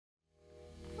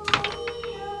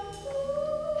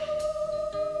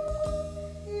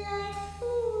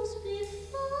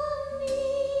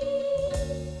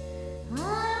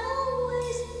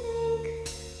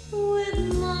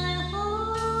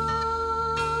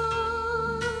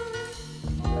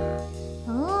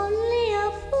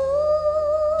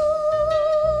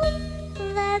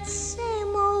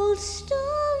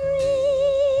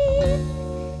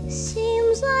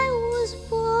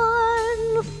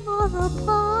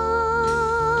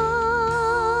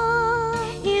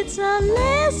a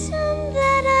lesson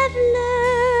that I've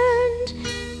learned,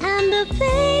 and a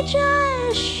page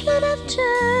I should have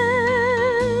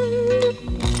turned.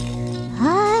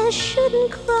 I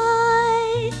shouldn't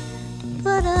cry,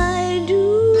 but I do,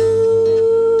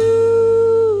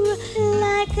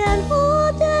 like an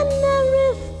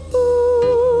ordinary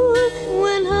fool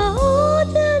when her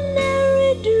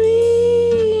ordinary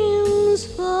dreams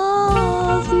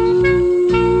fall through.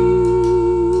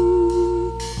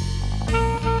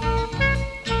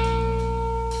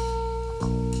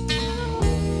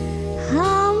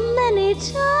 How many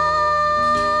times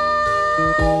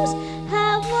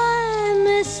have I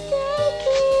mistaken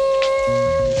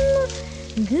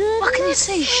good What can you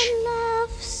say?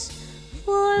 laughs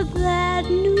for bad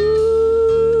news?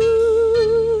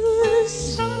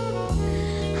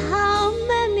 How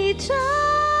many times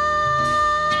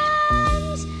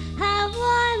have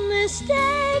I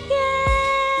mistaken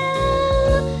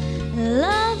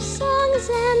love songs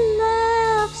and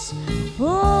laughs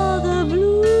for the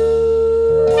blues?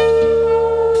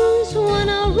 When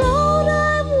a road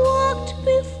I've walked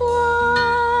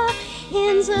before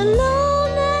ends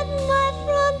alone at my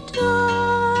front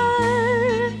door,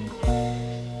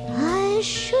 I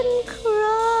shouldn't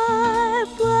cry,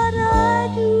 but I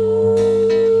do,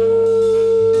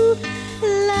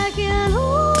 like an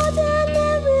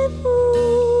ordinary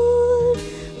fool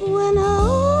when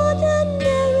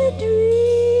ordinary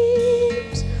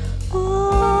dreams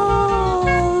fall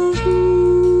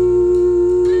through.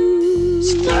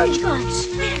 Storage guns.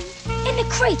 In the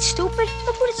crate, stupid.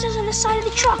 Look what it says on the side of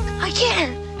the truck. I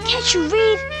can't. Can't you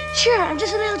read? Sure, I'm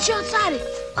just a little short-sighted.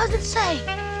 What does it say?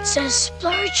 It says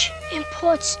Splurge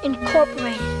Imports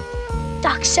Incorporated.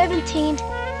 Dock 17,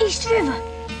 East River.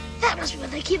 That must be where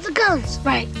they keep the guns.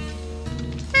 Right.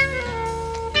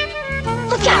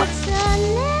 Look out!